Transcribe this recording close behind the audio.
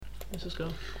Let's just go.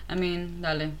 I mean,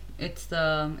 dale. It's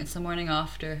the morning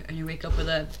after, and you wake up with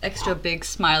an extra big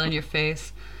smile on your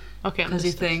face Okay. because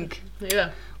you think,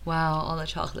 Yeah. wow, all the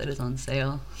chocolate is on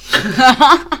sale.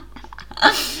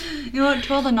 You know what?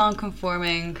 To all the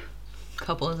non-conforming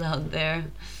couples out there,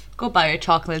 go buy your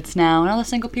chocolates now. And all the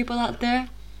single people out there,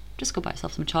 just go buy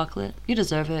yourself some chocolate. You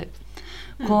deserve it.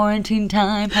 Quarantine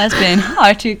time has been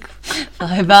hard to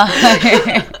fly by.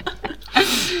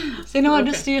 So you know what?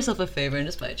 Just do yourself a favor and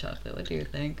just buy chocolate. What do you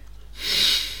think?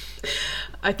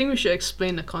 I think we should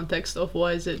explain the context of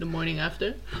why is it the morning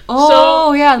after.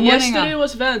 Oh, yeah, the morning yesterday after.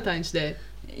 was Valentine's Day.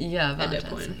 Yeah, At that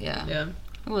Valentine's. point. Yeah. Yeah.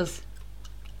 It was.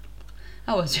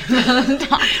 How was your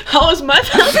Valentine? How was my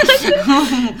Valentine's Day?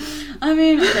 I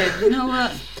mean, okay, you know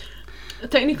what?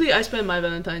 Technically, I spent my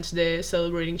Valentine's Day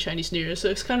celebrating Chinese New Year, so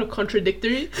it's kind of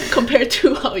contradictory compared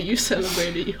to how you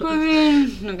celebrated yours. I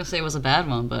mean, I'm not gonna say it was a bad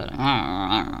one, but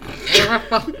yeah,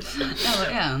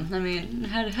 I mean,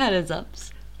 had its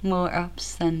ups, more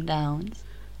ups than downs.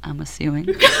 I'm assuming.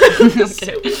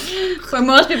 Okay. For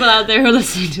most people out there who are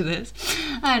listening to this,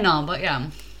 I know, but yeah,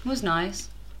 it was nice.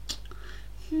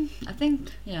 I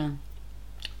think, yeah.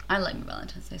 I like my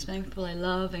Valentine's Day, spending with people I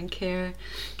love and care,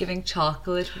 giving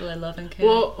chocolate to people I love and care.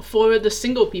 Well, for the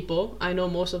single people, I know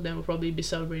most of them will probably be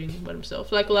celebrating by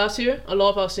themselves. Like last year, a lot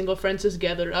of our single friends just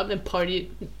gathered up and partied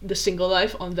the single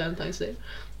life on Valentine's Day.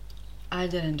 I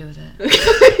didn't do that.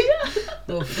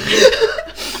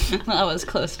 Oof. I was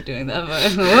close to doing that,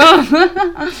 but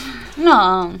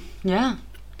no, yeah.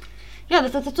 Yeah,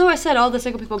 that's what I said. All the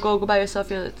single people go buy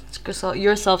yourself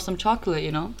some chocolate,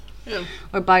 you know? Yeah.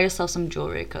 Or buy yourself some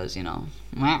jewelry, because, you know,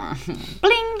 bling,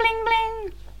 bling,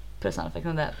 bling. Put a sound effect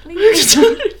on that. Bling,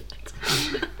 bling, bling.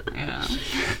 Yeah.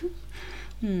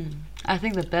 I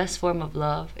think the best form of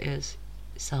love is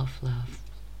self-love.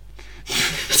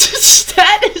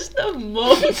 That is the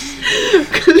most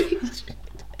cliche.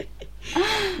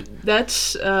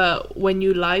 That's when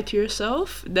you lie to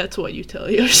yourself, that's what you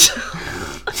tell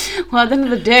yourself. Well, at the end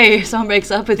of the day, if someone breaks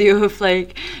up with you, if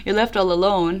like you're left all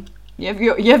alone, you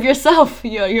have yourself.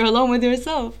 You're alone with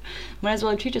yourself. Might as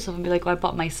well treat yourself and be like, well, I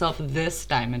bought myself this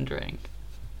diamond ring.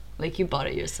 Like you bought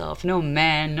it yourself. No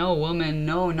man, no woman,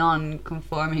 no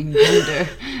non-conforming gender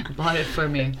bought it for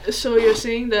me. So you're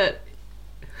saying that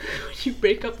when you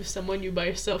break up with someone, you buy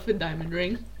yourself a diamond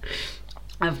ring?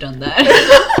 I've done that.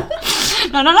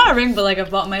 No, not a ring, but like I've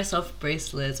bought myself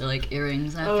bracelets or like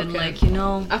earrings. I've been like, you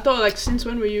know. I thought like, since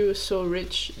when were you so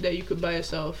rich that you could buy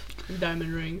yourself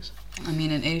diamond rings? I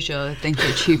mean, in Asia, I think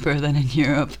they're cheaper than in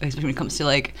Europe, especially when it comes to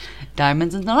like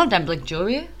diamonds and not diamonds, like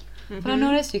jewelry. But I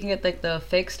noticed you can get like the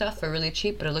fake stuff for really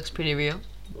cheap, but it looks pretty real.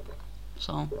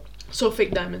 So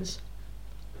fake diamonds.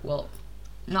 Well,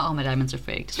 not all my diamonds are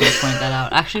fake. Just want to point that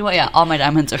out. Actually, well, yeah, all my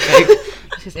diamonds are fake.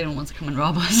 Just in case anyone wants to come and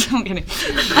rob us. I'm kidding.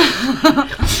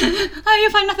 Oh, you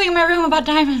find nothing in my room about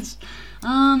diamonds.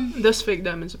 There's fake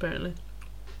diamonds apparently.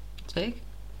 It's fake?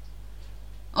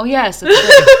 Oh yes, it's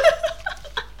fake.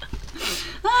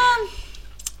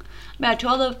 Yeah, to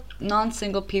all the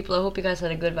non-single people, I hope you guys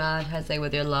had a good Valentine's Day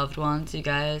with your loved ones. You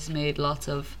guys made lots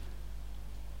of.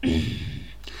 This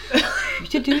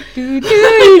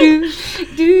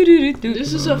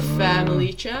is a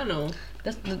family channel.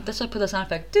 That's why I put the sound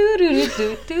effect.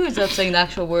 Instead of saying the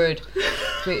actual word.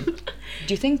 Wait,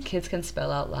 do you think kids can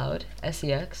spell out loud?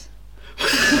 SEX?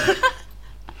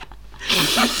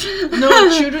 No,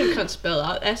 children can't spell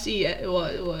out. S-E...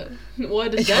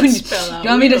 What does that spell out? You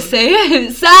want me to say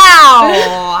it? Sex!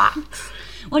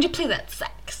 Why don't you play that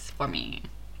sex for me?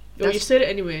 Oh, you said it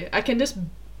anyway. I can just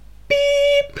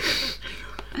beep.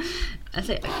 I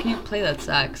say, can you play that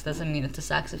sax? Doesn't mean it's a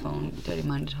saxophone. Dirty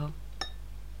minded hoe.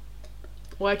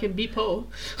 Well, I can beep ho.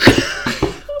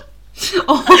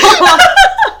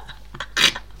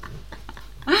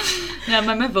 Yeah,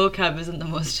 my vocab isn't the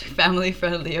most family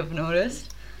friendly, I've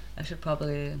noticed. I should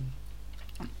probably,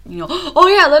 you know. Oh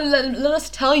yeah, let us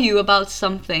tell you about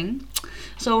something.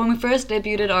 So when we first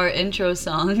debuted our intro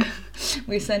song,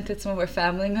 we sent it to some of our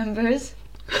family members.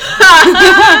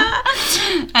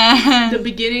 The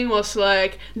beginning was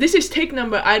like, this is take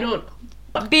number, I don't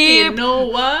beep. know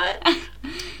what.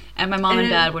 And my mom and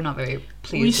dad were not very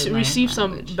pleased. We received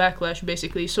some backlash,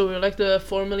 basically. So we'd like to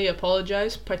formally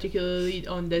apologize, particularly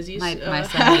on Desi's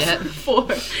myself, for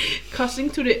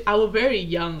cussing to our very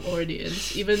young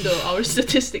audience, even though our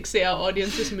statistics say our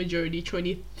audience is majority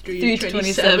 23 to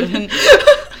 27.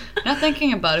 Not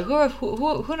thinking about it,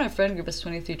 who in our friend group is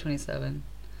 23, 27?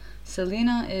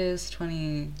 Selena is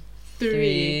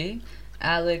 23.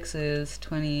 Alex is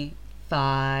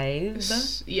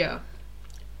 25. Yeah.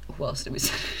 Who else did we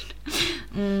say?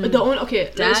 The only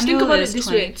let's think about it this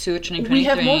way. 22, turning We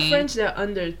have more 23. friends that are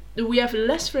under. We have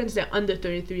less friends that are under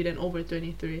 33 than over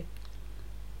 23.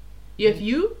 You have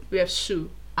you. We have Sue.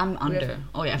 I'm under.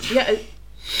 Oh yeah. Yeah.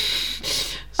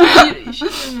 So she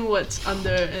doesn't know what's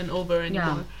under and over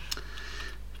anymore.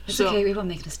 It's So- okay. Everyone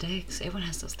makes mistakes. Everyone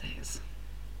has those days.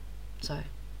 Sorry.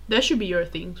 That should be your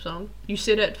theme song. You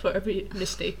say that for every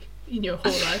mistake in your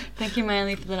whole life. Thank you,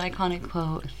 Miley, for that iconic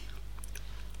quote.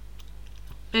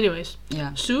 Anyways,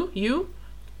 Yeah. Sue, you.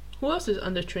 Who else is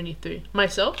under 23?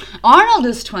 Myself. Arnold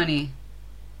is 20.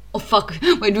 Oh fuck!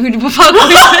 Wait, fuck.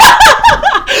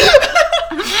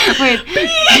 Wait.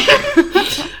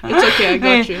 It's okay, I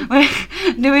got you. Wait.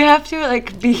 Do we have to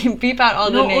like beep out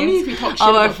all No, the names only if you talk shit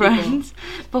of our about people. friends?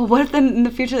 But what if then in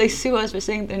the future they sue us for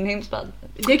saying their names about?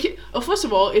 They can, first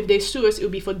of all, if they sue us, it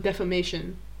will be for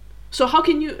defamation. So how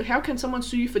can someone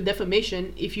sue you for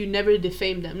defamation if you never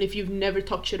defame them, if you've never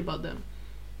talked shit about them?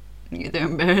 They're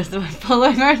embarrassed by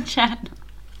following our channel.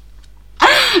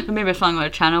 Maybe following our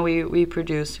channel, we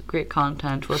produce great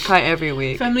content. We'll try every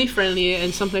week. Family friendly,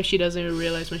 and sometimes she doesn't even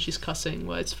realize when she's cussing.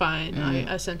 Well, it's fine.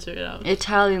 I censor it out.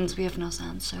 Italians, we have no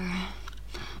censor.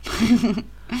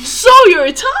 So you're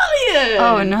Italian!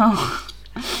 Oh no.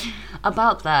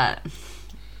 About that.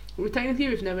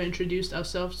 We've never introduced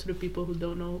ourselves to the people who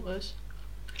don't know us.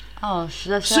 Oh,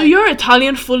 should I say? So you're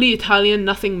Italian, fully Italian,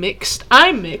 nothing mixed.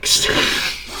 I'm mixed.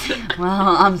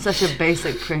 Well, I'm such a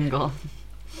basic Pringle.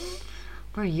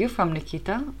 Where are you from,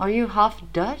 Nikita? Are you half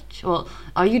Dutch? Well,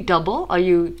 are you double? Are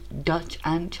you Dutch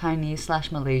and Chinese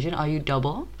 / Malaysian? Are you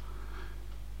double?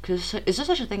 Because is there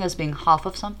such a thing as being half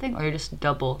of something, or you're just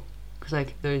double? Because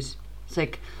like it's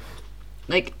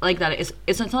like that.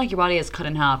 It's not like your body is cut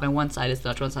in half, and one side is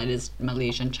Dutch, one side is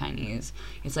Malaysian, Chinese.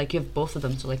 It's like you have both of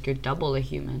them, so like you're double a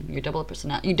human. You're double a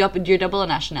personality. You're double a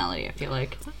nationality. I feel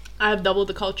like. I have double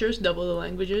the cultures, double the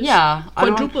languages. Yeah,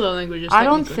 Quadruple the languages. I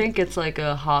don't technically. think it's like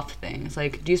a half thing. It's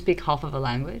like, do you speak half of a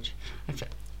language?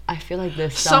 I feel like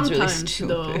this sounds Sometimes,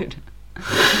 really stupid.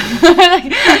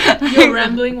 You're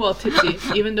rambling while tipsy,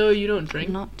 even though you don't drink.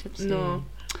 I'm not tipsy. No.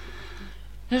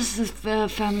 This is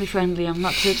family friendly. I'm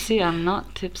not tipsy. I'm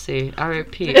not tipsy. I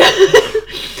repeat.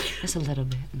 Just a little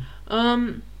bit.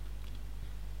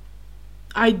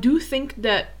 I do think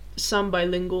that some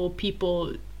bilingual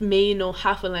people may know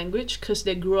half a language because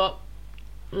they grew up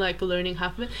like learning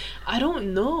half of it. I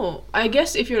don't know. I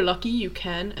guess if you're lucky, you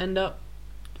can end up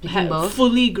Speaking both?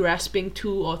 fully grasping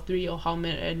 2 or 3 or how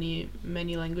many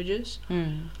languages.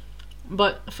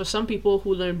 But for some people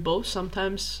who learn both,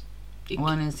 sometimes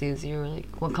One is easier.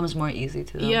 Like one comes more easy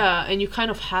to them. yeah, and you kind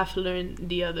of half learn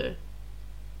the other.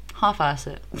 Half-ass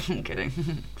it. I'm kidding.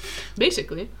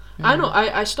 Basically, I know.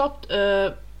 I stopped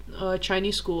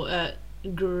Chinese school at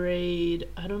grade.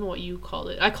 I don't know what you call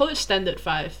it. I call it standard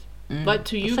 5, but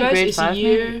to you That's like guys, grade it's 5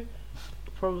 year. maybe?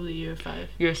 Probably year 5.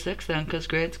 You're 6 then, because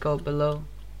grades go below.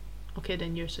 Okay,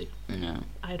 then year 6. Yeah.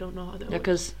 I don't know how that Yeah,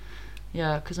 works.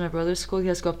 because my brother's school, he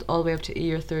has to go up all the way up to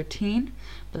year 13,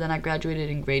 but then I graduated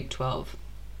in grade 12.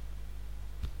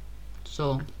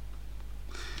 So,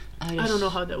 I don't know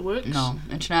how that works. No,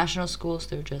 international schools,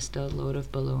 they're just a load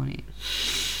of baloney.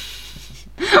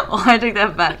 Oh, I take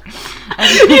that back.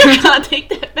 You can't take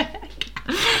that back.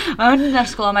 I went to international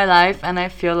school all my life, and I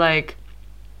feel like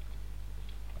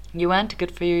you went,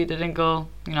 good for you, you didn't go,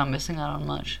 you're not missing out on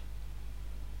much.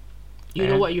 You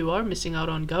Yeah. know what you are missing out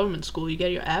on? Government school. You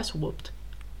get your ass whooped.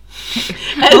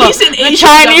 At Well, least in the Asian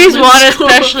Chinese government one school.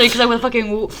 especially, because I would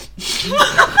fucking with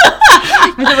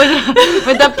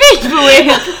the beep whip,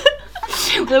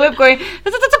 with the whip going.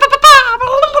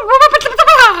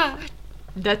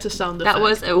 That's a sound That effect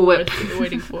was a whip. worth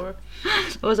waiting for.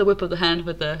 It was a whip of the hand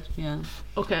with the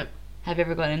Okay. Have you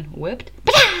ever gotten whipped?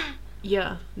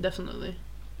 Yeah, definitely.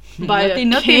 By Naughty, a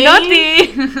naughty, cane?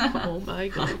 naughty. Oh my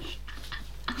gosh.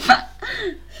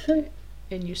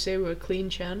 And you say we're a clean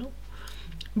channel?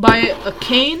 By a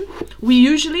cane, we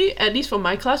usually, at least for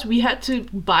my class, we had to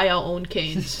buy our own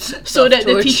canes. So that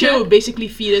the teacher Self-torture. would basically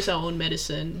feed us our own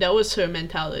medicine. That was her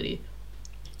mentality.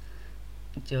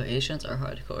 Yo, Asians are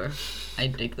hardcore. I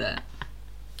dig that.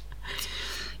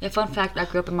 Yeah, fun fact, I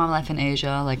grew up in my life in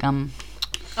Asia. Like, I'm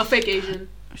A fake Asian.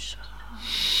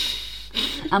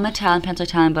 Italian, Pants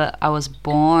Italian, but I was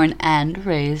born and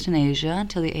raised in Asia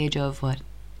until the age of,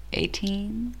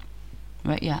 18?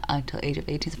 Right, yeah, until the age of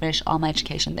 18. So finished all my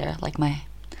education there. Like, my,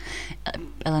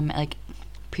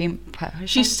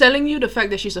 She's telling you the fact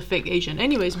that she's a fake Asian.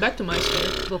 Anyways, back to my story.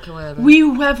 Okay, whatever. We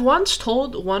have once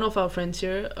told one of our friends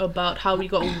here about how we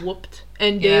got whooped,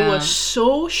 and they Yeah. were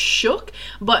so shook.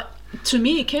 But to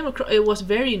me, it was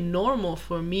very normal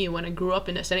for me when I grew up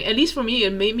in that setting. At least for me,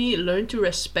 it made me learn to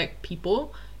respect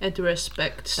people and to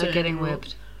respect They're certain getting rules.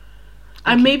 whipped.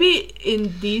 And maybe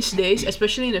in these days,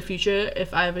 especially in the future,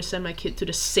 if I ever send my kid to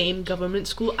the same government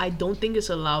school, I don't think it's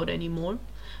allowed anymore.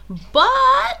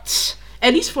 But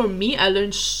at least for me, I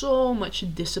learned so much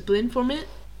discipline from it.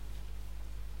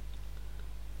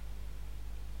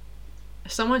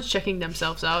 Someone's checking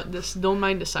themselves out. Just don't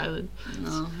mind the silence.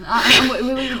 No.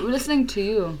 We're listening to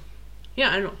you. Yeah,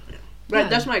 I know. Right, Yeah.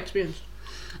 that's my experience.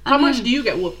 I How much mean- do you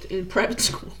get whooped in private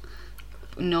school?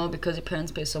 No, because your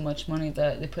parents pay so much money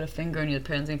that they put a finger on your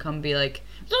parents and come be like...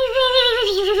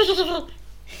 I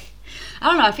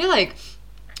don't know, I feel like...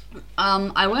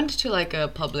 I went to like a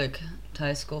public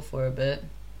Thai school for a bit.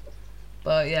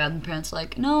 But yeah, my parents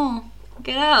like, no,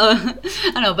 get out.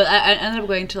 I know, but I ended up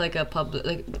going to like a public,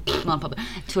 like, not public,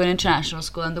 to an international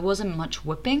school, and there wasn't much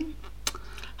whipping.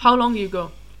 How long do you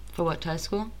go? For what, Thai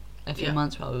school? A few Yeah.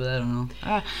 months probably, I don't know.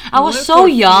 I was went so for a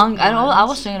few young. I months.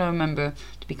 was saying I don't remember,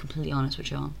 to be completely honest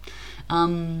with y'all. But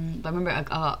I remember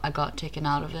I got taken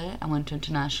out of it. I went to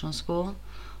international school.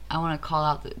 I want to call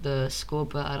out the school,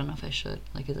 but I don't know if I should.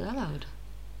 Like, is it allowed?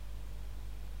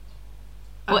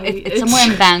 Well, it's somewhere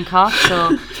in Bangkok,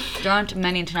 so there aren't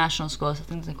many international schools. I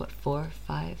think there's like, what, 4 or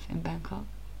 5 in Bangkok?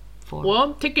 4.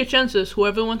 Well, take your chances.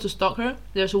 Whoever wants to stalk her,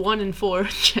 there's 1 in 4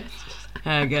 chances.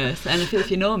 I guess. And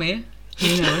if you know me,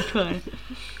 you know it's fine.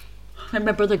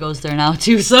 My brother goes there now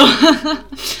too, so I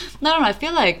don't know. I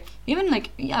feel like even like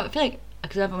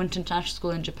because I went to international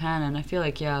school in Japan, and I feel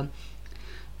like I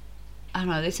don't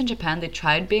know. At least in Japan, they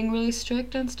tried being really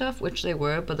strict and stuff, which they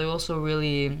were, but they're also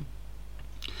really.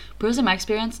 Because in my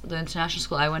experience, the international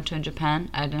school I went to in Japan,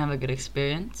 I didn't have a good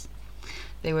experience.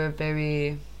 They were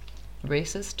very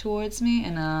racist towards me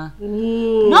in a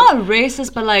Ooh. not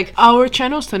racist, but like Our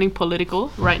channel's turning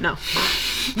political right now.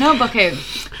 no, but okay.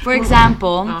 For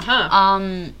example,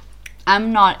 Uh-huh.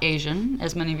 I'm not Asian,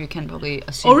 as many of you can probably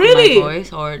assume Oh, from really? my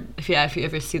voice, or if you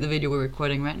ever see the video we're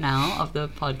recording right now of the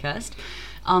podcast,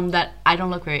 that I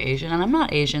don't look very Asian, and I'm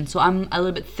not Asian, so I'm a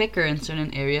little bit thicker in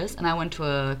certain areas. And I went to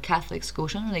a Catholic school,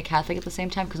 she wasn't really Catholic at the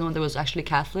same time, because no one there was actually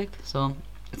Catholic, so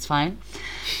it's fine.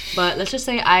 But let's just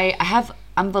say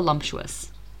I'm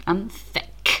voluptuous, I'm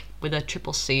thick with a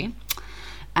triple C,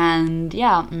 and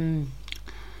yeah.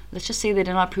 Let's just say they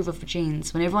did not approve of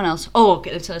jeans when everyone else. Oh,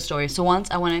 okay, let's tell a story. So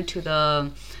once I went into the,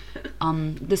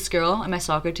 this girl on my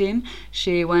soccer team.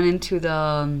 She went into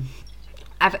the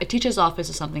a teacher's office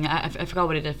or something. I forgot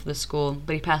what he did for the school,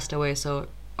 but he passed away. So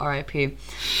R.I.P.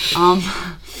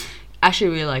 I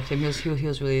actually really liked him. He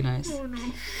was really nice. Oh no.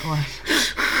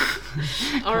 What?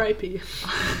 R.I.P.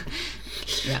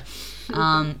 Yeah.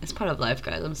 It's part of life,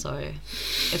 guys. I'm sorry.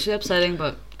 It's really upsetting,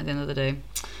 but at the end of the day.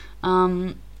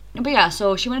 But yeah,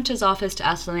 so she went into his office to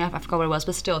ask something. I forgot what it was,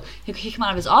 but still, he came out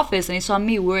of his office and he saw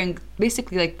me wearing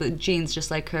basically like the jeans just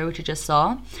like her, which he just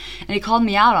saw. And he called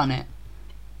me out on it,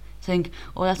 saying,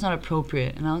 oh, that's not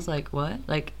appropriate. And I was like, what?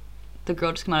 Like, the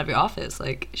girl just came out of your office.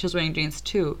 Like, she was wearing jeans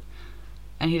too.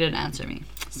 And he didn't answer me.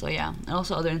 So yeah, and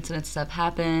also other incidents have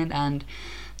happened, and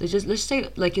let's say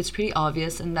like it's pretty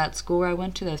obvious in that school where I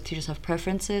went to that teachers have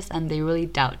preferences, and they really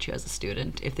doubt you as a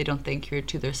student if they don't think you're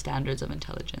to their standards of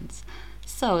intelligence.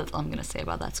 So that's all I'm gonna say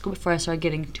about that school before I start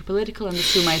getting too political and the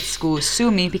Sumite school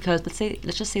sue me, because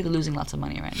let's just say they're losing lots of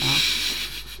money right now.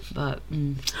 But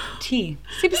tea,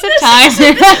 sip time.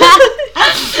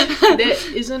 There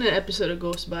isn't an episode that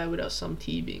goes by without some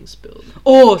tea being spilled.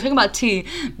 Oh, talking about tea.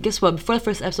 Guess what? Before the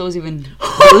first episode was even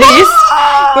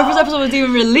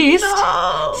released,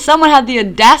 someone had the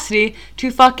audacity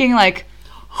to fucking like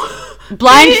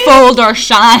blindfold or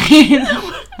shine.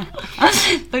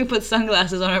 They put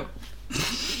sunglasses on her.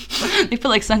 They put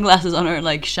like sunglasses on her,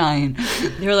 like shine.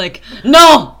 They were like,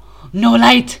 no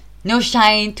light, no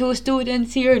shine. 2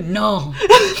 students here, no.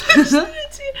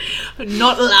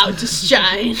 Not allowed to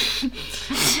shine.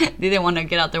 They didn't want to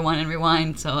get out their one and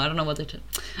rewind, so I don't know what they're.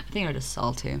 I think they're just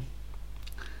salty.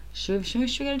 Should we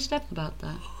get into depth about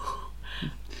that?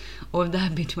 Or would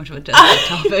that be too much of a desperate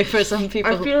topic for some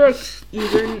people? I feel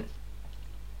like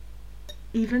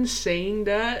even saying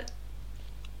that.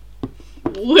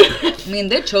 I mean,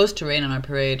 they chose to rain on our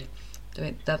parade.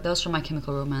 That was from My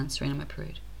Chemical Romance, Rain on My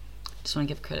Parade. Just want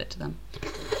to give credit to them.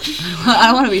 I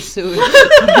don't want to be sued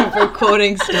for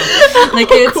quoting stuff. Like,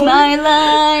 it's my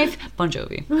life. Bon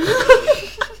Jovi.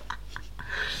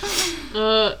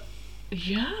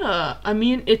 Yeah. I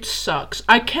mean, it sucks.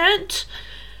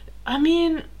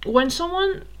 When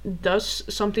someone does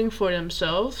something for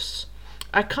themselves,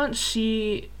 I can't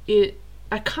see it.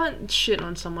 I can't shit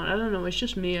on someone. I don't know. It's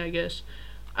just me, I guess.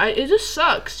 It just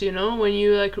sucks, when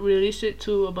you like release it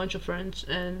to a bunch of friends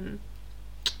and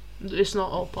it's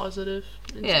not all positive.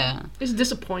 It's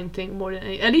disappointing more than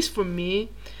at least for me.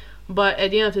 But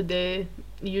at the end of the day,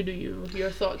 you do you. Your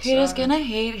thoughts. Haters gonna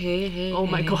hate. Oh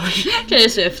my gosh. Okay,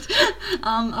 shift.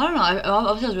 I don't know.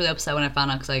 I was really upset when I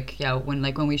found out, because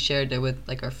when we shared it with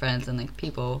like our friends and like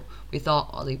people, we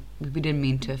thought like we didn't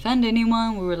mean to offend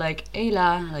anyone. We were like,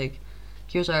 "Ayla, like,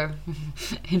 here's our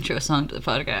intro song to the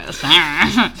podcast."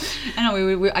 I know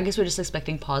we I guess we're just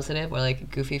expecting positive or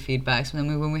like goofy feedbacks. And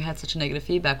then when we had such a negative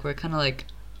feedback, we were kind of like,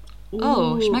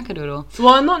 "Oh, schmackadoodle."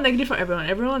 Well, not negative for everyone.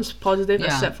 Everyone's positive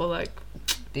except for like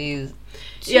these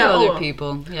two other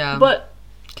people. Yeah. But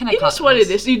it is what it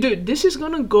is. Dude, this is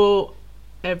gonna go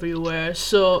everywhere,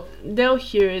 so they'll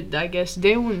hear it. I guess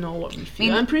they will know what we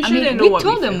feel. I'm pretty sure they know what we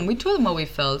feel. We told them what we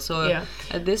felt. So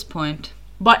at this point.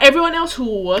 But everyone else who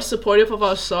was supportive of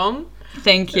our song,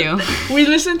 thank you. We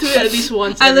listened to it at least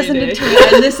once. I listened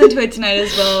to it tonight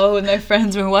as well with my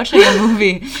friends. We were watching a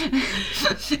movie.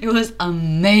 It was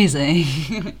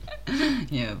amazing.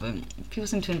 Yeah, but people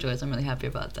seem to enjoy it, so I'm really happy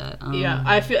about that.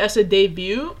 I feel as a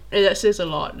debut, that says a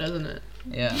lot, doesn't it?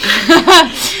 Yeah.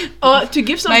 To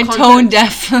give some my context. tone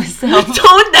deaf self.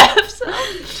 Tone deaf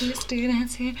self. Two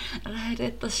students here, light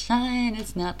it the shine.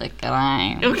 It's not the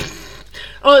crime. Okay.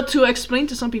 To explain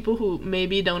to some people who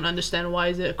maybe don't understand why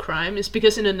is it a crime, it's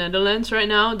because in the Netherlands right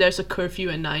now there's a curfew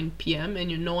at 9 p.m.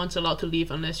 and no one's allowed to leave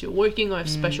unless you're working or have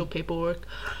special paperwork.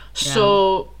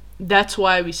 So that's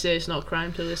why we say it's not a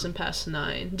crime to listen past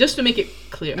 9. Just to make it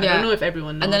clear. I don't know if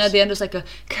everyone knows. And then at the end there's like a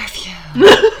curfew.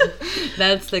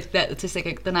 That's like that. It's just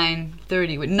like the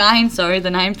 9:30. The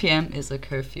 9 p.m. is a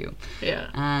curfew. Yeah.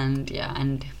 And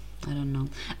I don't know.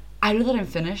 I really didn't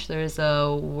finish. There is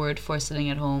a word for sitting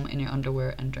at home in your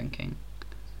underwear and drinking.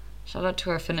 Shout out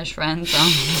to our Finnish friends.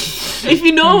 If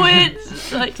you know it,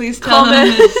 like, please tell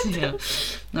them.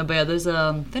 No, but there's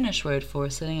a Finnish word for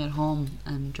sitting at home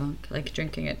and drunk, like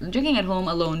drinking at home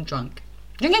alone drunk.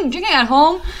 Drinking at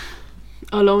home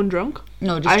alone drunk.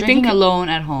 No, just drinking alone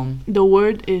at home. The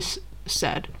word is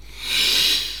sad.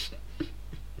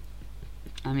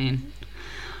 I mean,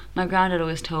 my granddad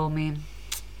always told me,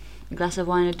 a glass of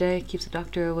wine a day keeps the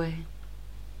doctor away.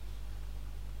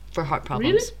 For heart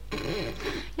problems. Really?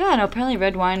 Yeah, no, apparently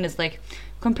red wine is like,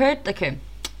 compared, okay.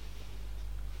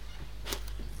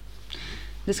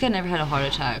 This guy never had a heart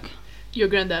attack. Your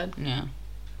granddad? Yeah.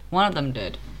 One of them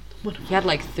did. He had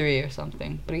like 3 or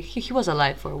something. But he was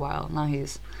alive for a while. Now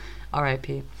he's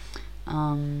R.I.P.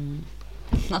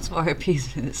 Lots of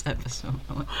R.I.Ps in this episode.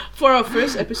 For our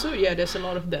first episode, there's a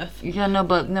lot of death. Yeah, no,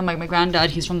 but no, my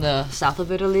granddad, he's from the south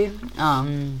of Italy.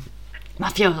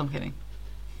 Mafioso, I'm kidding.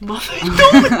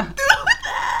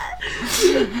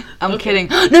 I'm kidding.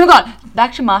 No, my God.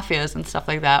 Back to mafias and stuff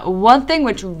like that. One thing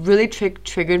which really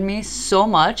triggered me so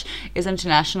much is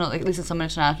international, like, at least in some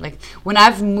international, like when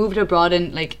I've moved abroad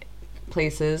in like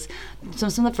places, some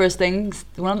of the first things,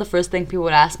 one of the first things people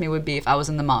would ask me would be if I was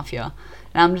in the mafia.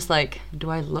 And I'm just like, do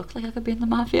I look like I could be in the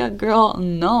mafia? Girl,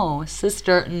 no.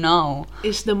 Sister, no.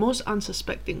 It's the most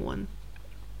unsuspecting one.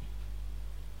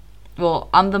 Well,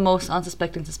 I'm the most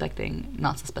unsuspecting,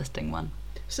 not suspecting one.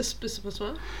 Suspicious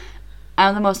one?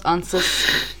 I'm the most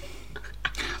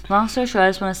Long story short, I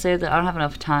just want to say that I don't have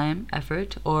enough time,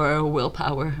 effort, or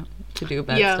willpower to do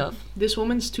bad stuff. This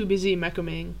woman's too busy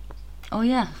macrameing. Oh,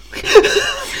 yeah.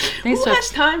 Who has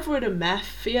time for the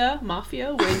mafia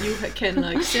when you can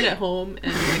like sit at home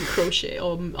and like crochet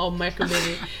or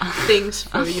macrame things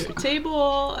for your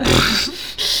table?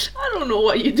 I don't know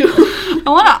what you do.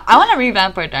 I wanna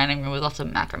revamp our dining room with lots of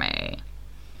macrame.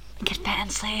 Get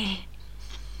fancy.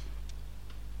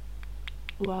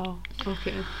 Wow.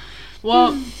 Okay.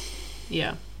 Well,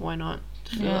 why not?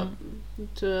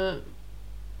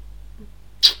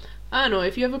 I don't know,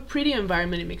 if you have a pretty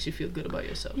environment, it makes you feel good about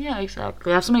yourself. Yeah,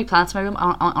 exactly. I have so many plants in my room. I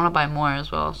want to buy more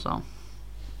as well, so.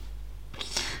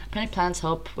 Apparently plants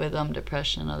help with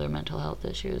depression and other mental health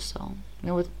issues, so.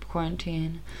 With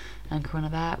quarantine and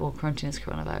coronavirus. Well, quarantine is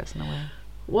coronavirus in a way.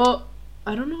 Well,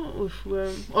 I don't know if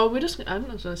I'm not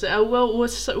going to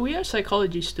say. We are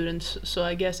psychology students, so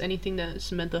I guess anything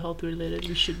that's mental health related,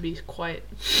 we should be quite.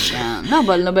 Yeah, no,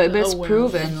 but it's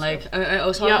proven. Like, I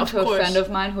was talking to a friend of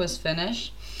mine who is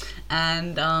Finnish,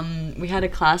 and we had a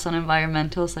class on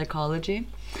environmental psychology.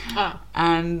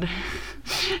 And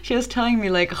she was telling me,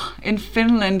 like, in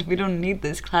Finland, we don't need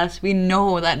this class. We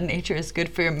know that nature is good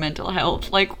for your mental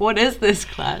health. Like, what is this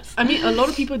class? I mean, a lot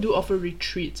of people do offer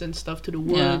retreats and stuff to the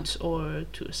woods or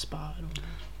to a spa, I don't know,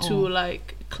 to,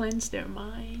 like, cleanse their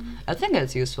mind. I think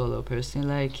that's useful, though, personally.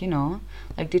 Like,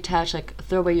 like, detach, like,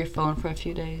 throw away your phone for a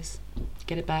few days.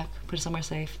 Get it back. Put it somewhere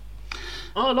safe.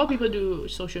 Oh, a lot of people do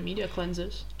social media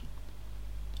cleanses.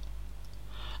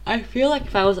 I feel like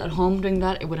if I was at home doing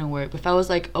that, it wouldn't work. But if I was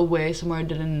like away somewhere I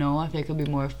didn't know, I think it would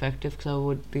be more effective because I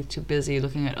would be too busy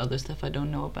looking at other stuff I don't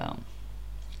know about.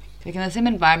 Like in the same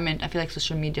environment, I feel like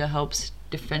social media helps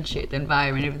differentiate the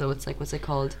environment, even though it's like, what's it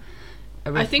called?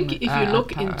 I think if you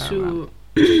look into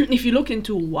if you look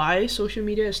into why social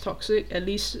media is toxic, at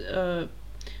least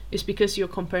it's because you're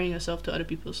comparing yourself to other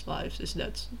people's lives.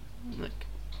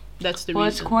 That's the well, reason.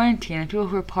 it's quarantine and people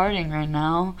who are partying right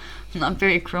now, not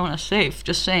very corona safe.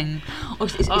 Just saying.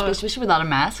 Especially without a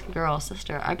mask, girl,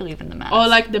 sister. I believe in the mask. Or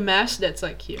like the mask that's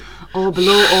like here. Oh,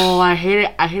 below. Oh, I hate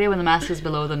it. I hate it when the mask is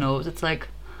below the nose. It's like,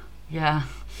 yeah,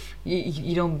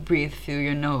 you don't breathe through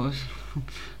your nose.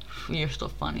 You're still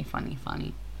funny.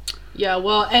 Yeah,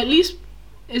 well, at least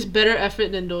it's better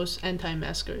effort than those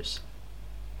anti-maskers.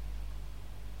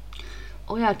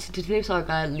 Oh yeah, today I saw a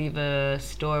guy leave a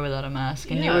store without a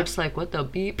mask, and you were just like, "What the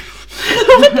beep?"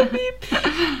 What the beep?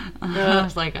 I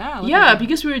was like, "Ah." Yeah,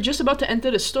 because we were just about to enter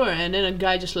the store, and then a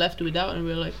guy just left without, and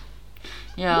we were like,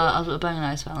 "Yeah, I was buying a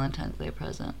nice Valentine's Day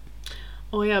present."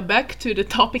 Oh yeah, back to the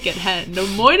topic at hand. The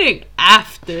morning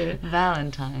after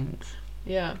Valentine's.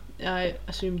 Yeah, I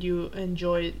assumed you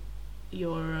enjoyed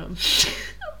your.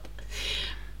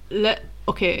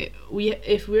 Okay,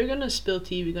 if we're gonna spill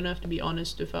tea, we're gonna have to be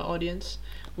honest with our audience.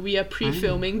 We are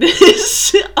pre-filming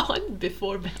this on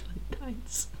before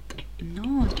Valentine's Day.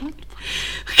 No, don't.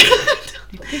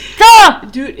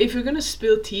 Dude, if we're gonna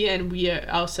spill tea and we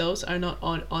ourselves are not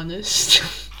honest.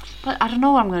 But I don't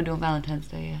know what I'm gonna do on Valentine's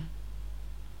Day yet.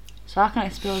 So how can I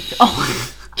spill tea?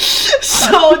 Oh.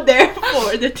 So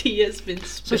therefore, the tea has been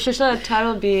spilled. So should the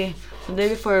title be the day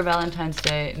before Valentine's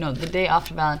Day? No, the day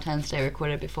after Valentine's Day,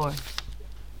 recorded before.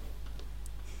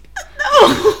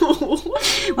 No.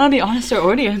 Want to be honest, our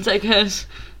audience, I guess.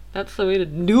 That's the way to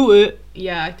do it.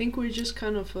 Yeah, I think we're just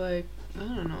kind of like, I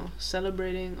don't know,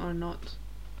 celebrating or not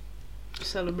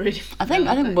celebrating. I think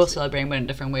we're both celebrating, but in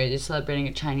different ways. You're celebrating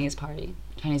a Chinese party,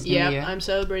 Chinese New Year. Yeah, I'm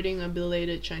celebrating a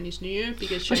belated Chinese New Year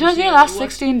because Chinese New Year lasts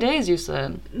 16 days. You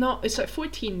said. No, it's like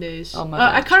 14 days. Oh my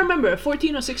God. I can't remember,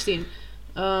 14 or 16.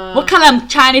 What kind of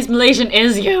Chinese Malaysian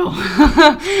is you?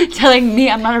 Telling me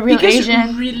I'm not a real Asian.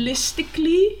 Because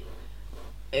realistically,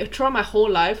 throughout my whole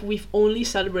life, we've only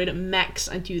celebrated max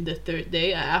until the third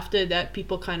day. After that,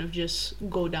 people kind of just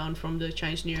go down from the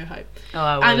Chinese New Year hype.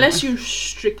 Unless you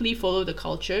strictly follow the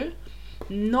culture,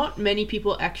 not many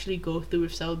people actually go through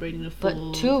with celebrating the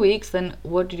full... But 2 weeks, then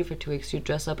what do you do for 2 weeks? You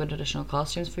dress up in traditional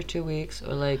costumes for 2 weeks?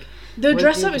 Or like... The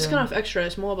dress up is kind of extra.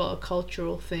 It's more about a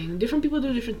cultural thing. Different people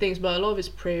do different things, but a lot of it's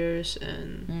prayers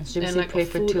and like pray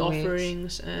for food 2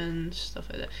 offerings and stuff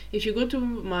like that. If you go to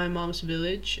my mom's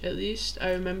village, at least,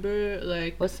 I remember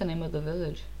like... What's the name of the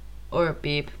village? Or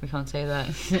beep, we can't say that.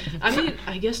 I mean,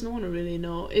 I guess no one will really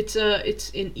know. It's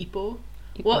in Ipoh.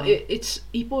 Well,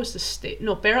 Ipoh is the state.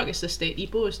 No, Perak is the state.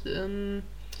 Ipoh is the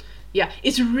yeah.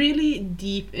 It's really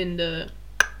deep in the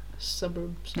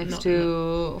suburbs. Next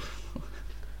to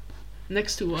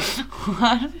what?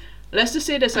 What? Let's just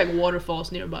say there's like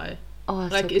waterfalls nearby. Oh,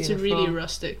 that's like so it's beautiful. Really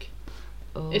rustic.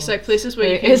 Oh. It's like places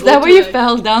where you can is go that to, where you like,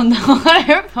 fell down the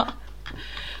waterfall?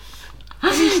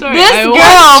 Sorry, this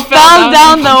girl fell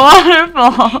down the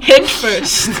waterfall. Head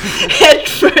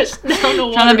first down the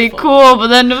waterfall. Trying to be cool, but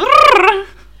then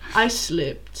I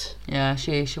slipped. Yeah,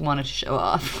 she wanted to show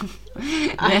off.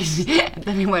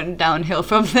 then he went downhill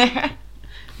from there.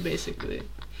 Basically.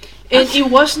 And it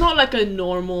was not like a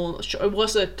normal... It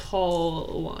was a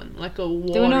tall one. Like a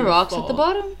waterfall. There were no rocks at the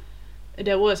bottom?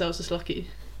 There was. I was just lucky.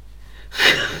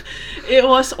 It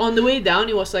was on the way down.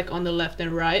 It was like on the left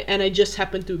and right. And I just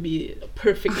happened to be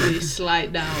perfectly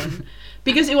slide down.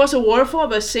 Because it was a waterfall,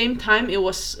 but at the same time, it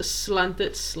was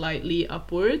slanted slightly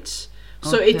upwards.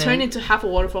 So it turned into half a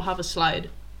waterfall, half a slide.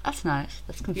 That's nice.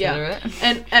 That's considerate. Yeah.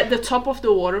 And at the top of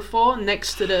the waterfall,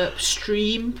 next to the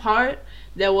stream part,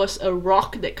 there was a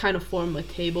rock that kind of formed a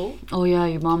table. Oh yeah,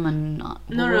 your mom and...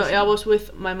 No, I was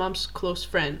with my mom's close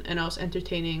friend, and I was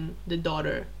entertaining the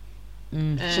daughter.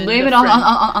 So blame it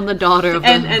on the daughter of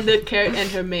and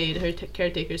her maid, her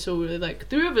caretaker. So we were like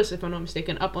 3 of us, if I'm not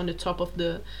mistaken, up on the top of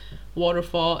the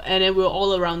waterfall, and then we were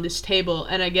all around this table.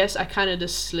 And I guess I kind of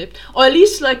just slipped, or at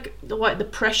least like the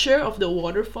pressure of the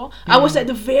waterfall. I was at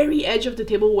the very edge of the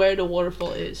table where the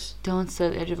waterfall is. Don't sit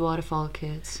at the edge of the waterfall,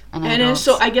 kids. And then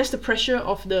so I guess the pressure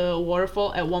of the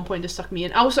waterfall at one point just sucked me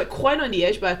in. I was like quite on the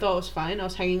edge, but I thought I was fine. I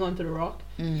was hanging onto the rock.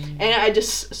 And I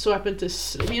just so happened to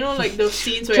slip. You know, like those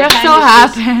scenes where just so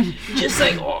happened. Just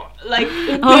like, oh, like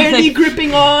barely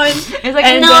gripping on. It's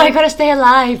like, no, I gotta stay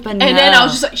alive, but no. And then I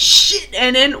was just like, shit.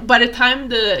 And then by the time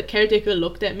the caretaker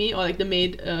looked at me, or like the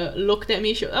maid looked at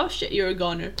me, she was, oh shit, you're a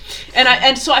goner.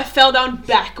 And so I fell down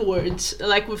backwards,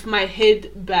 like with my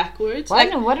head backwards. Why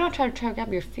like, don't I try to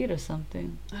grab your feet or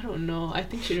something? I don't know. I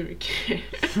think she didn't really care.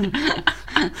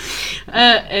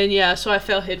 And yeah, so I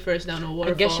fell head first down a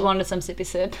waterfall. I guess you wanted some sippy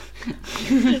sip.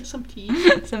 Some tea.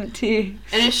 Some tea.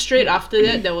 And then straight after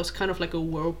that, there was kind of like a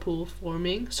whirlpool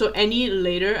forming. So any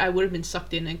later, I would have been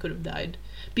sucked in and could have died.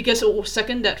 Because the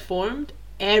second that formed,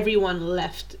 everyone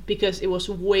left because it was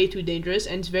way too dangerous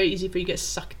and it's very easy for you to get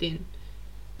sucked in.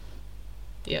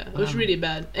 Yeah, it was really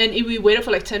bad. And if we waited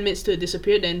for like 10 minutes to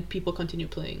disappear, then people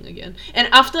continued playing again. And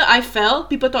after I fell,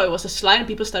 people thought it was a slide and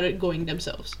people started going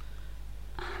themselves.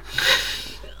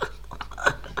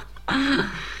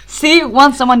 See,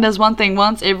 once someone does one thing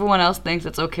once, everyone else thinks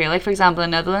it's okay. Like, for example,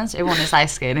 in the Netherlands, everyone is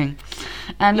ice skating.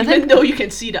 And even though you can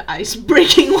see the ice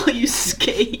breaking while you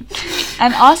skate.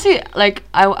 And honestly, like,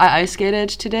 I ice skated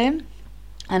today,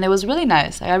 and it was really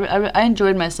nice. I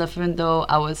enjoyed myself, even though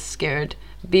I was scared.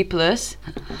 Beepless.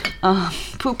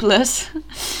 Poopless.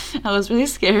 I was really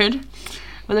scared.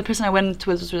 But the person I went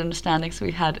with was really understanding, so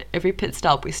we had every pit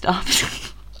stop we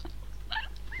stopped.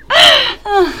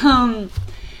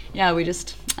 Yeah, we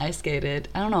just ice skated.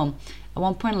 I don't know. At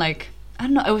one point, like, I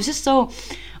don't know. It was just so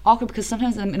awkward because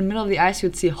sometimes in the middle of the ice, you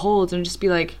would see holes and just be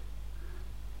like,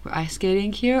 we're ice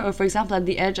skating here? Or, for example, at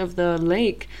the edge of the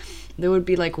lake, there would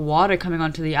be, like, water coming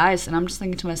onto the ice. And I'm just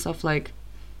thinking to myself, like,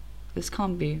 this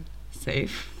can't be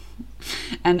safe.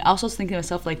 And I was also thinking to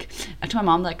myself, like, I told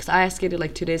my mom, like, because I ice skated,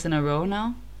 like, 2 days in a row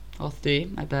now. Or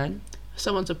 3, my bad.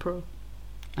 Someone's a pro.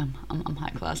 I'm high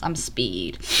class. I'm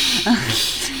speed.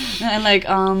 And like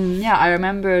yeah, I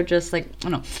remember just like I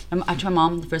don't know. I told my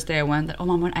mom the first day I went that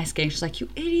Mom, went ice skating. She's like, you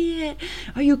idiot,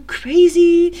 are you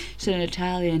crazy? She said in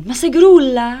Italian, ma sei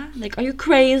grulla? Like, are you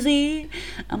crazy?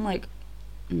 I'm like,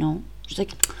 no. She's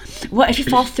like, what if you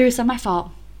fall through? It's not my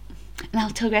fault. And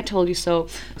I'll tell you I told you so.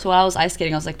 So while I was ice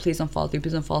skating, I was like, please don't fall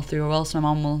through, or else my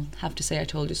mom will have to say I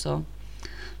told you so.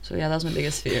 So yeah, that was my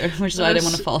biggest fear, which is why I didn't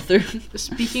want to fall through.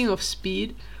 Speaking of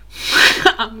speed,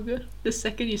 the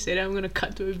second you say that, I'm gonna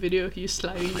cut to a video of you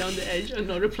sliding down the edge on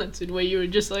Northern Plantain where you were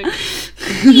just like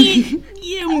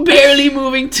you're barely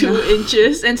moving 2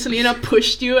 inches, and Selena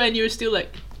pushed you, and you were still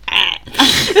like.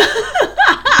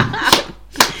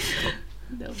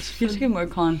 That was Just give more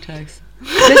context.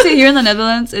 Basically, here in the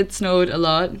Netherlands, it snowed a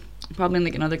lot. Probably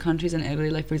like in other countries in Italy,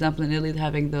 like for example in Italy they're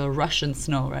having the Russian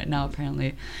snow right now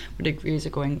apparently, where degrees are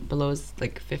going below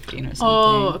like 15 or something.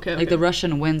 Oh, okay. Like the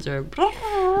Russian winds are.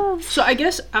 So I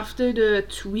guess after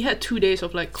we had 2 days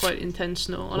of like quite intense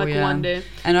snow, or like 1 day.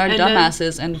 And our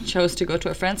dumbasses and chose to go to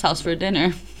a friend's house for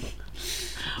dinner.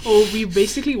 Oh, we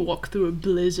basically walked through a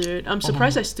blizzard. I'm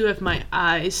surprised I still have my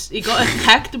eyes. It got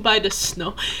attacked by the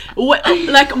snow.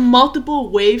 Like multiple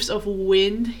waves of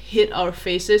wind hit our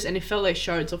faces, and it felt like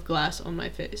shards of glass on my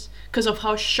face because of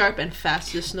how sharp and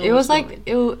fast the snow was. It was like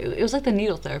it was like the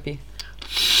needle therapy.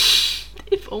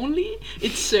 If only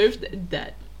it served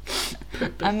that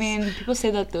purpose. I mean, people say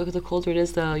that the colder it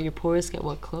is, your pores get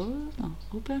what, closed? No,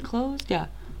 open, closed? Yeah,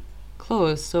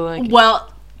 closed. So like.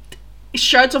 Well.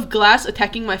 Shards of glass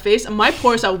attacking my face, and my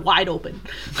pores are wide open.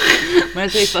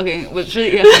 That's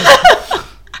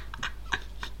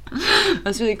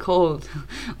really cold.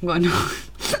 I'm going no.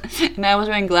 And I was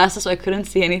wearing glasses, so I couldn't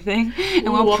see anything. And we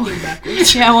were walking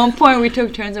backwards. Yeah, at one point we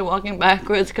took turns at walking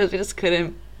backwards because we just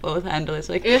couldn't both handle it.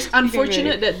 So like, it's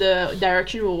unfortunate that the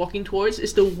direction we were walking towards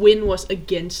is the wind was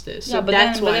against us. So yeah, but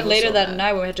that's then later that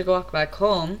night when we had to go walk back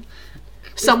home,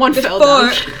 someone fell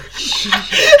down.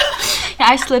 Yeah,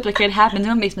 I slipped, like it happens.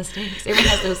 Everyone makes mistakes. Everyone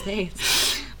has those days.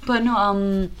 But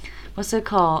no, what's it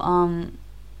called?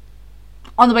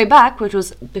 On the way back, which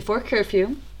was before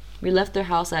curfew, we left their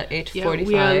house at 8:45. Yeah,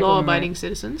 we are law-abiding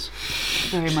citizens.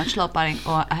 Very much law-abiding.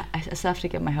 Oh, I still have to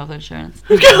get my health insurance.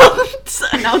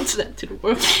 Announce that to the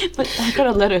world. But I got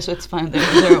a letter, so it's fine.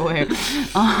 They're aware.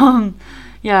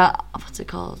 Yeah, what's it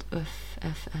called?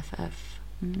 F.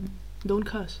 Don't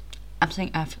cuss. I'm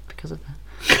saying F because of that.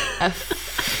 F.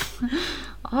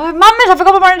 Oh, Mummies, I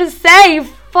forgot what I wanted to say.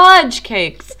 Fudge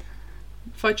cakes.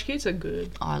 Fudge cakes are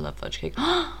good. Oh, I love fudge cake.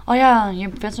 Oh yeah,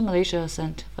 your friends from Malaysia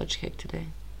sent fudge cake today.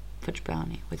 Fudge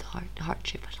brownie with heart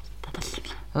shape.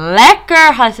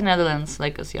 Lekker! How is the Netherlands?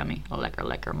 Like it's yummy. Oh,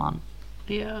 lekker, man.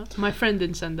 Yeah, my friend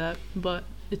didn't send that, but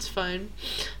it's fine.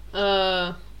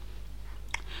 I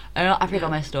don't know. I forgot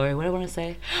my story. What do I want to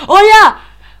say? Oh yeah,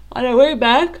 on our way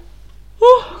back,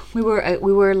 we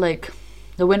were like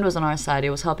the wind was on our side. It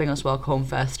was helping us walk home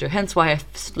faster. Hence why I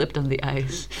slipped on the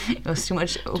ice. It was too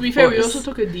much. To be fair, we also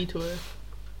took a detour.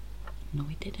 No,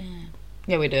 we didn't.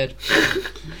 Yeah, we did.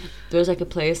 There's like a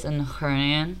place in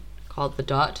Groningen called The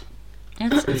Dot.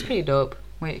 It's pretty dope.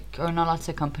 Wait, are not lots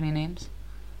of company names?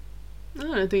 I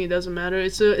don't think it doesn't matter.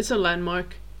 It's a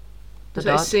landmark. It's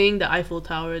like saying the Eiffel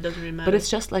Tower. It doesn't really matter. But it's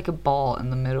just like a ball in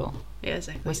the middle. Yeah,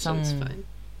 exactly. With so it's fine.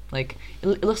 Like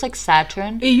it looks like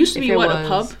Saturn. It used to be a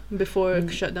pub before it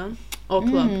shut down. Or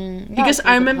club. Because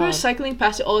I remember cycling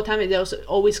past it all the time, and there was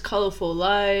always colorful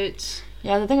lights.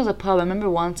 Yeah, the thing was a pub. I remember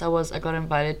once I got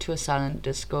invited to a silent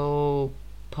disco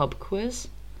pub quiz.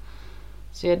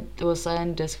 So there was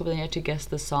silent disco, but then you had to guess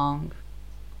the song.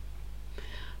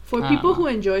 For people who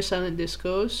enjoy silent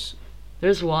discos,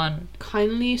 there's one.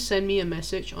 Kindly send me a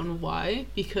message on why,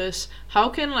 because how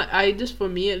can for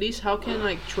me at least, how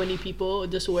can 20 people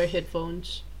just wear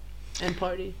headphones and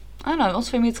party? I don't know.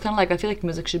 Also for me, it's kind of like I feel like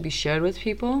music should be shared with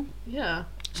people. Yeah,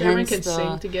 so everyone can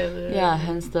sing together. Yeah,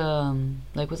 hence the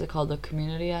what's it called, the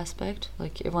community aspect.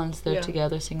 Like everyone's there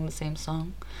together singing the same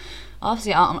song.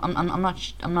 Obviously,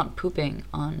 I'm not pooping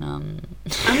on.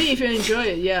 I mean, if you enjoy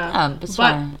it, yeah. That's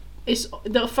fine. It's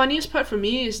the funniest part for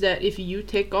me is that if you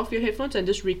take off your headphones and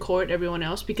just record everyone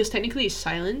else, because technically it's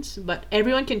silence, but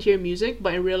everyone can hear music,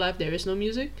 but in real life there is no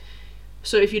music.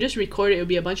 So if you just record it, it'll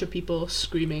be a bunch of people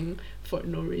screaming for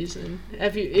no reason.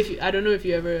 If you I don't know if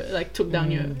you ever took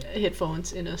down your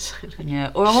headphones in a silence.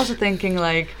 Yeah, or I'm also thinking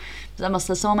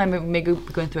someone might be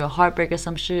going through a heartbreak or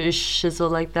some shizzle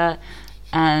like that,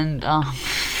 and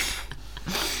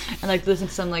and listen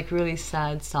to some really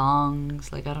sad songs.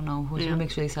 I don't know who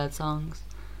makes really sad songs.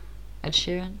 Ed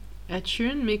Sheeran. Ed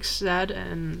Sheeran makes sad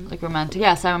and romantic.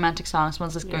 Yeah, sad romantic songs.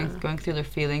 One's just going through their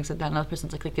feelings, and then another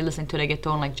person's you're listening to it, I get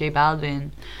tone J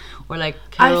Balvin, or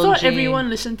Karol I thought G. everyone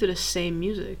listened to the same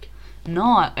music.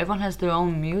 No, everyone has their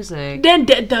own music. Then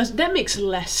that makes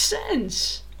less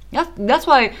sense. Yeah, that's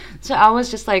why. So I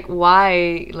was just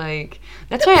why?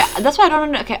 That's why I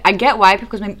don't know. Okay, I get why,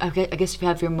 because I guess if you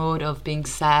have your mode of being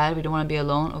sad, we don't want to be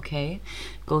alone. Okay,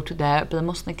 go to that. But I'm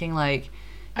also thinking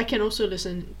I can also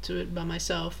listen to it by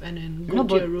myself and then go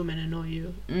to your room and annoy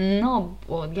you. No,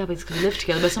 well, yeah, but it's because we live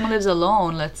together. But someone lives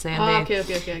alone, let's say, and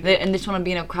they just want to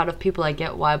be in a crowd of people. I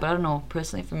get why, but I don't know.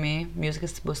 Personally, for me, music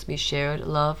is supposed to be shared,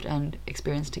 loved, and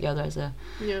experienced together as a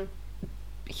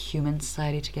human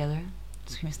society together.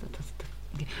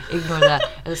 Ignore that.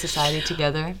 As a society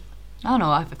together. I don't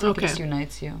know. I feel like it just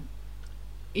unites you.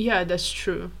 Yeah, that's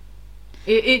true.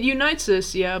 It unites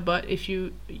us, yeah, but if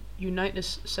you unite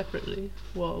us separately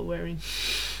while wearing...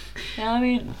 Yeah, I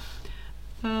mean...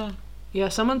 yeah,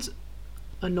 someone's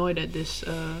annoyed at this,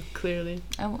 clearly.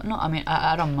 No, I mean,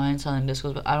 I don't mind silent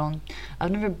discos, but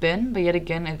I've never been, but yet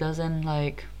again, it doesn't,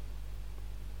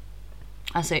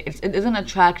 I say it doesn't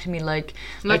attract me like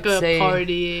a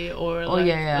party or a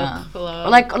club. Or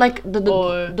like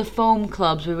the foam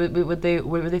clubs where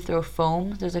they throw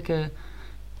foam. There's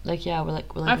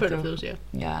I've heard of those, yeah.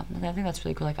 Yeah, I think that's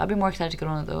really cool. I'd be more excited to go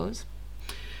to one of those.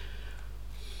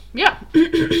 Yeah.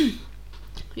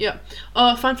 Yeah.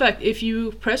 Fun fact, if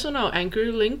you press on our Anchor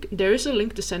link, there is a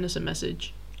link to send us a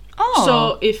message. Oh.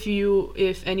 So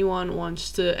if anyone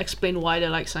wants to explain why they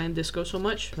like silent disco so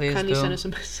much, kindly send us a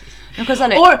message.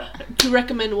 Or to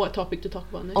recommend what topic to talk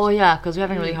about next. Oh yeah, because we're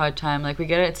having a really hard time. We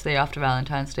get it's the day after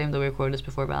Valentine's Day, and we record this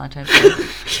before Valentine's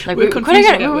Day. we're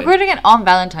recording it on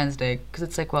Valentine's Day because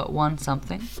it's 1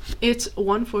 something. It's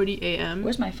 1:40 a.m.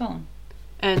 Where's my phone?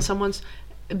 And someone's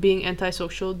being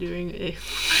antisocial during a...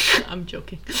 I'm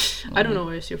joking. I don't know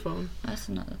where's your phone. That's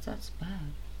bad.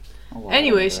 Oh, wow.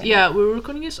 Anyways, we're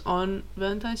recording this on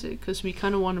Valentine's Day because we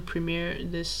kind of want to premiere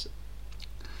this.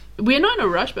 We're not in a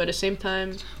rush, but at the same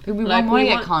time, we want to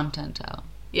get content out.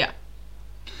 Yeah.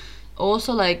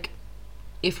 Also,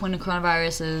 if when the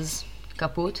coronavirus is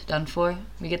kaput, done for,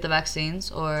 we get the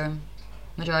vaccines, or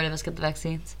majority of us get the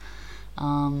vaccines.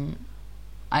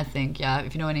 I think,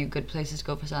 if you know any good places to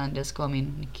go for silent disco, I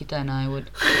mean, Nikita and I would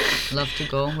love to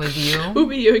go with you. We'll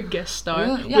be your guest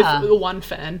star with one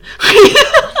fan.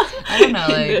 I don't know,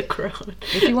 in the crowd.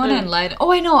 If you want to enlighten...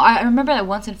 Oh, I know. I remember that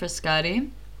once in Frascati,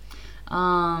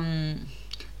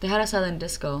 they had a silent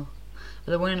disco.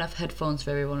 But there weren't enough headphones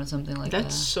for everyone or something like that.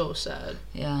 That's so sad.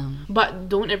 Yeah. But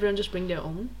don't everyone just bring their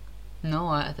own? No,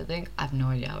 I think... I have no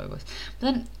idea how it goes.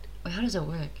 But then, how does it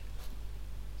work?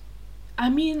 I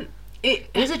mean...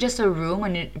 Is it just a room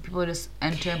and people just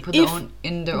enter and put their own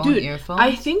earphones?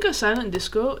 I think a silent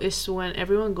disco is when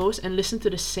everyone goes and listen to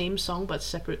the same song but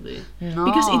separately. No.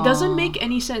 Because it doesn't make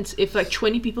any sense if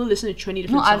 20 people listen to 20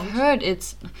 different songs. No, I've heard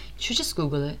it's... You should just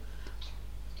Google it.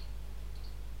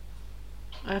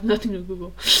 I have nothing to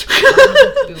Google.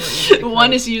 Google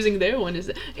One is using there, one is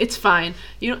there. It's fine.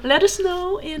 Let us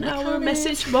know in our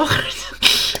message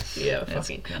box. Yeah,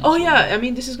 fucking. Oh yeah, I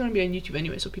mean this is gonna be on YouTube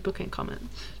anyway, so people can comment.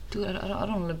 Dude, I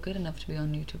don't look good enough to be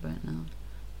on YouTube right now.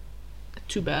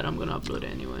 Too bad, I'm gonna upload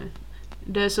it anyway.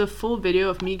 There's a full video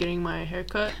of me getting my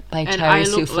haircut, By and Cherry I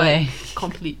look Souffle. like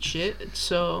complete shit.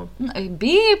 So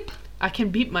Beep. I can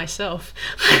beat myself.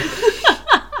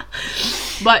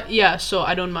 But yeah, so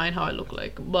I don't mind how I look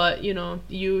like. But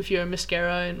if you're a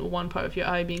mascara and one part of your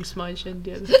eye being smudged and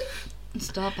the other.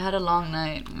 Stop, I had a long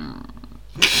night.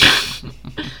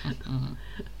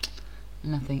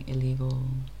 Nothing illegal.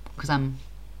 Because I'm,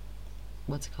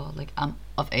 what's it called? Like, I'm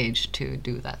of age to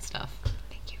do that stuff.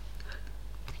 Thank you.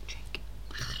 Drink.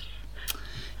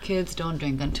 Kids, don't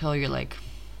drink until you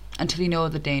know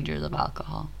the dangers of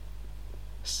alcohol.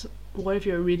 So what if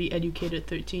you're a really educated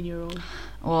 13-year-old?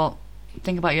 Well,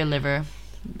 think about your liver.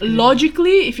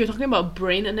 Logically, if you're talking about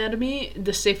brain anatomy,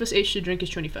 the safest age to drink is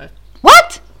 25.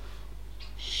 What?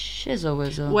 Shizzle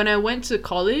whizzle. When I went to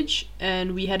college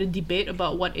and we had a debate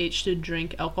about what age to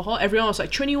drink alcohol, everyone was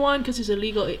like 21 because it's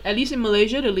illegal. At least in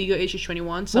Malaysia, the legal age is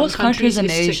 21. Some Most countries in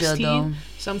is Asia, 16. though.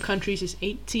 Some countries is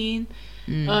 18.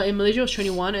 In Malaysia, it was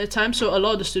 21 at the time. So a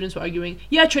lot of the students were arguing,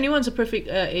 yeah, 21 is a perfect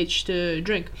age to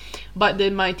drink. But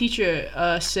then my teacher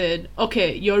said,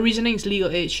 okay, your reasoning is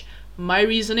legal age. My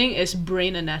reasoning is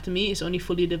brain anatomy is only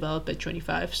fully developed at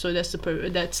 25, so that's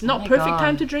that's not perfect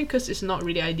time to drink because it's not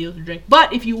really ideal to drink.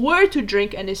 But if you were to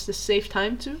drink and it's the safe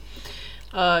time to,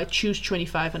 choose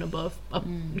 25 and above.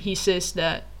 He says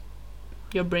that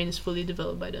your brain is fully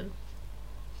developed by then.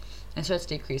 It starts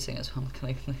decreasing as well.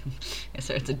 Like, it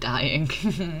starts dying.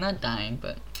 Not dying,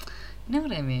 but you know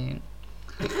what I mean.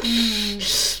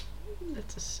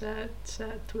 That's a sad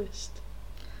twist.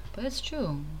 But it's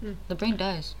true. The brain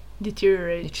dies.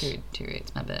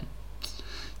 Deteriorates. My bad.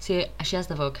 See, she has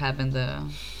the vocab and the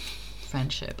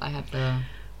friendship. I have the.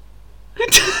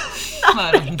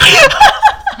 I don't know.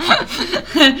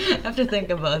 I have to think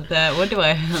about that. What do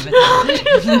I have in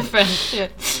the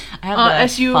friendship? I have the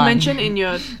as you fun. mentioned in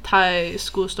your Thai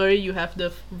school story, you have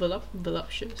the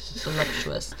voluptuous.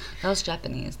 Voluptuous. That was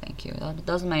Japanese, thank you. That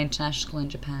was my international school in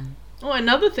Japan. Oh,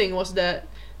 another thing was that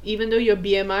even though your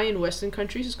BMI in Western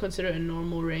countries is considered a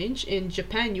normal range, in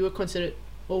Japan you were considered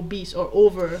obese or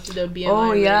over the BMI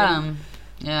Oh, yeah. range.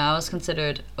 Yeah, I was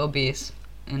considered obese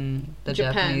in the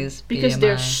Japanese because BMI.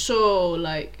 they're so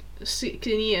like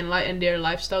skinny and light, and their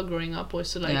lifestyle growing up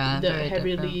was like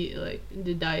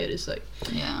the diet is like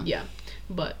yeah,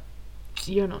 but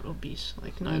you're not obese,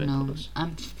 like not even close.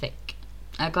 I'm thick.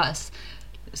 I got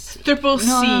triple C's.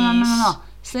 No.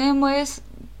 Same waist,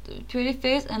 pretty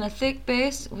face, and a thick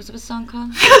base. What's the song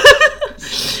called?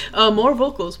 More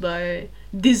vocals by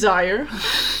Desire.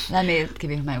 Let me give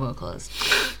you my vocals.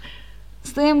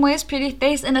 Slim waist, pretty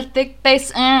face, and a thick base.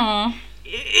 Ew.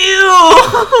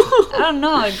 I don't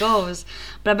know how it goes,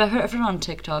 but I've heard it on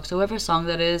TikTok. So whoever song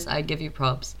that is, I give you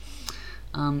props.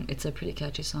 It's a pretty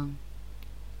catchy song.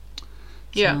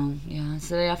 So, it's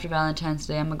the day after Valentine's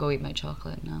Day. I'm gonna go eat my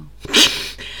chocolate now.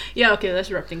 Yeah, okay, let's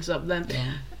wrap things up then.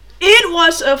 Yeah. It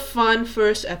was a fun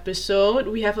first episode.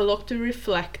 We have a lot to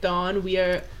reflect on. We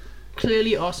are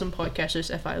clearly awesome podcasters,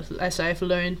 as I've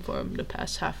learned from the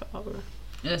past half hour.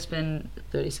 It's been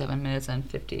 37 minutes and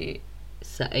 58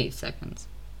 seconds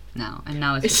now. And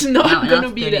now it's not going to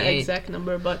be 38. the exact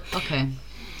number, but... Okay.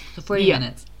 So 40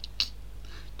 minutes.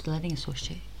 The lighting is so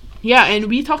shit. Yeah, and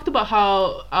we talked about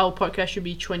how our podcast should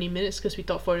be 20 minutes because we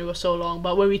thought 40 was so long.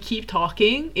 But when we keep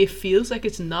talking, it feels like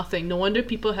it's nothing. No wonder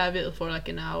people have it for like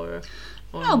an hour.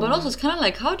 No, but also it's kind of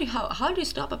like, how do you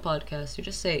stop a podcast? You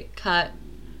just say, cut.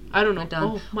 I don't know.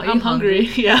 Done. I'm hungry.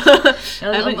 Yeah.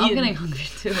 I'm getting hungry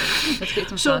too. Let's get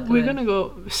some chocolate. We're going to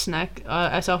go snack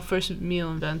as our first meal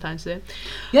on Valentine's Day.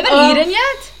 You haven't eaten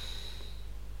yet?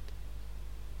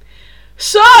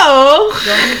 So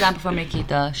the only example for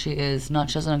Mikita, she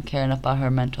doesn't care enough about her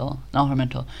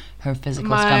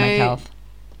physical stomach health.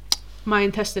 My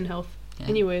intestine health. Yeah.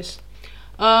 Anyways,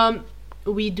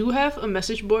 we do have a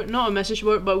message board, not a message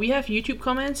board, but we have YouTube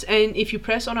comments, and if you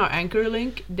press on our Anchor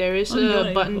link, there is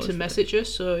a button to message us.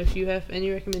 So if you have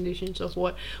any recommendations of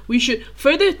what we should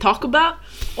further talk about,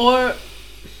 or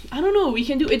I don't know, we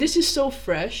can do it. This is so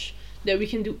fresh that we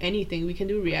can do anything. We can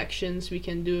do reactions, we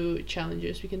can do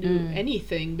challenges, we can do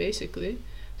anything basically.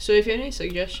 So if you have any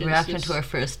suggestions, reaction to our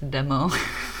first demo.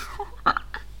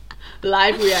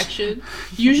 Live reaction.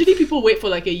 Usually people wait for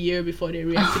like a year before they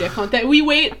react to their content. We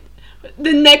wait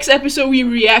the next episode, we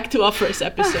react to our first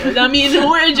episode. I mean,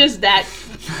 we're just that.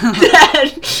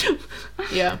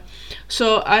 Yeah.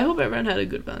 So I hope everyone had a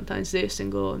good Valentine's Day,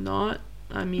 single or not.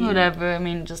 I mean, whatever. I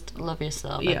mean, just love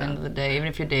yourself at the Yeah. end of the day. Even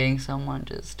if you're dating someone,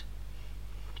 just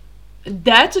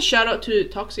that's a shout out to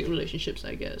toxic relationships,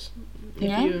 I guess. If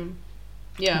Yeah? you,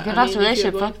 yeah. If you're I in a mean, toxic if you're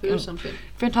relationship, going fuck through you. something.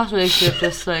 if you're in a toxic relationship,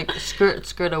 just like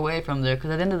skirt away from there.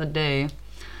 Because at the end of the day,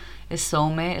 a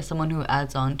soulmate is someone who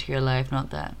adds on to your life, not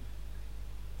that.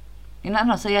 You know,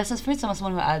 no. So yes, it's for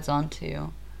someone who adds on to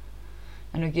you,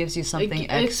 and who gives you something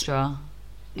it's- extra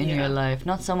in Yeah. your life,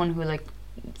 not someone who like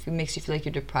who makes you feel like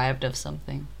you're deprived of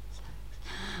something.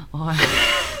 Or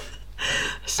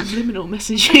Subliminal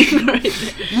messaging right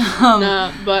there.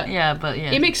 Nah, but yeah, but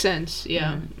yeah, it makes sense.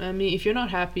 Yeah. Mm. I mean, if you're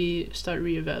not happy, start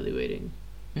reevaluating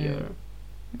your.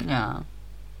 yeah.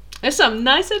 That's some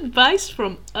nice advice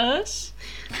from us.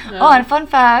 Oh, and fun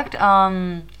fact,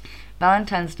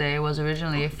 Valentine's Day was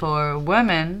originally for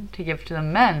women to give to the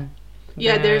men.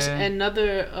 Yeah, there's Their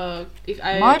another.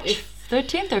 March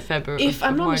 13th or February. If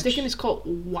I'm not March. mistaken, it's called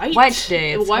White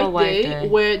Day. It's White called White Day, Day.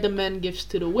 where the men gives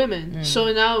to the women. Mm.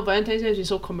 So now Valentine's Day has been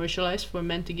so commercialized for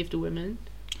men to give to women.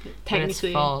 But it's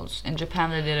Technically, false. In Japan,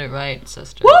 they did it right,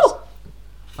 sisters. woo!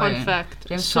 Fun yeah. fact.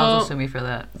 James So Charles will sue me for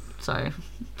that. Sorry.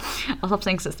 I'll stop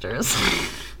saying sisters.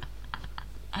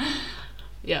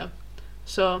 yeah,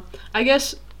 so I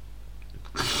guess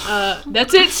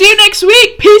that's it. See you next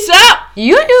week. Peace out.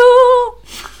 You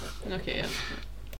do! Okay. Yeah.